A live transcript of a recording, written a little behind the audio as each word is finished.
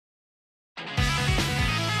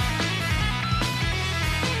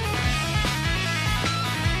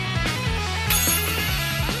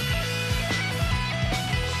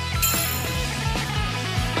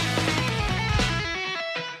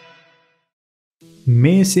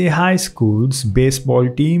Meisei High School's baseball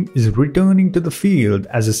team is returning to the field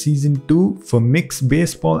as a season 2 for mixed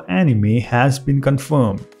baseball anime has been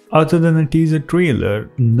confirmed. Other than a teaser trailer,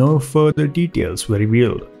 no further details were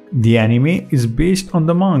revealed. The anime is based on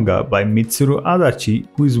the manga by Mitsuru Adachi,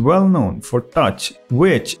 who is well known for Touch,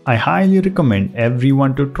 which I highly recommend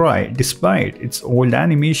everyone to try despite its old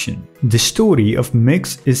animation. The story of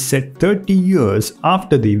Mix is set 30 years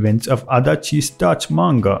after the events of Adachi's Touch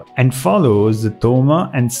manga and follows the Toma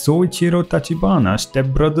and Soichiro Tachibana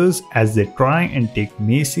stepbrothers as they try and take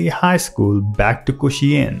Meisei High School back to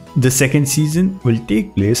Koshien. The second season will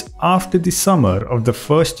take place after the summer of the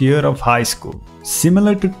first year of high school.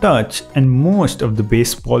 Similar to Touch and most of the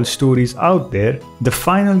baseball stories out there, the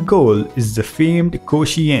final goal is the famed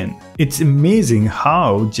Koshien. It's amazing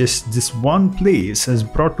how just this one place has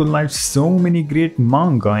brought to life so many great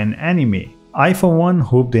manga and anime. I for one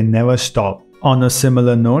hope they never stop. On a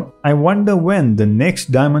similar note, I wonder when the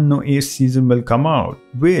next Diamond no Ace season will come out,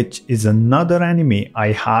 which is another anime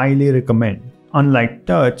I highly recommend. Unlike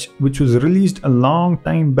Touch, which was released a long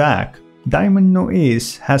time back, Diamond no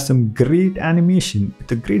Ace has some great animation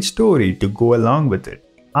with a great story to go along with it.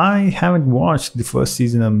 I haven't watched the first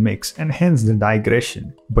season of Mix and hence the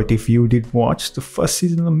digression. But if you did watch the first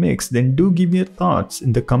season of Mix, then do give your thoughts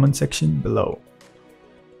in the comment section below.